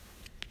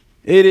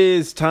It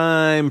is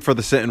time for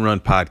the Sit and Run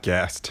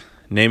podcast.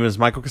 Name is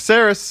Michael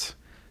Caceres.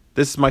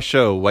 This is my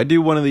show. I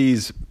do one of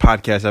these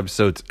podcast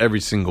episodes every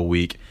single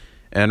week.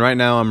 And right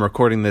now I'm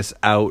recording this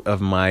out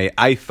of my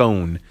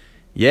iPhone.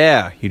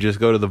 Yeah, you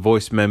just go to the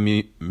voice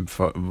menu.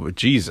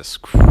 Jesus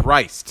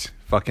Christ.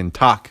 Fucking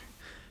talk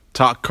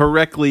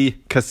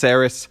correctly,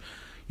 Caceres.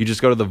 You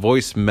just go to the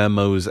voice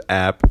memos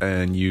app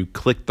and you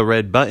click the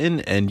red button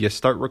and you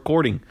start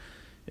recording.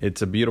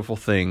 It's a beautiful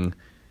thing.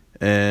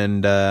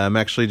 And I'm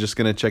actually just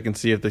going to check and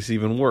see if this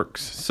even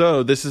works.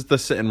 So this is the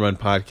Sit and Run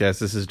podcast.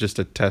 This is just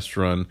a test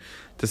run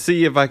to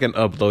see if I can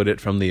upload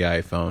it from the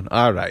iPhone.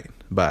 All right.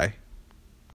 Bye.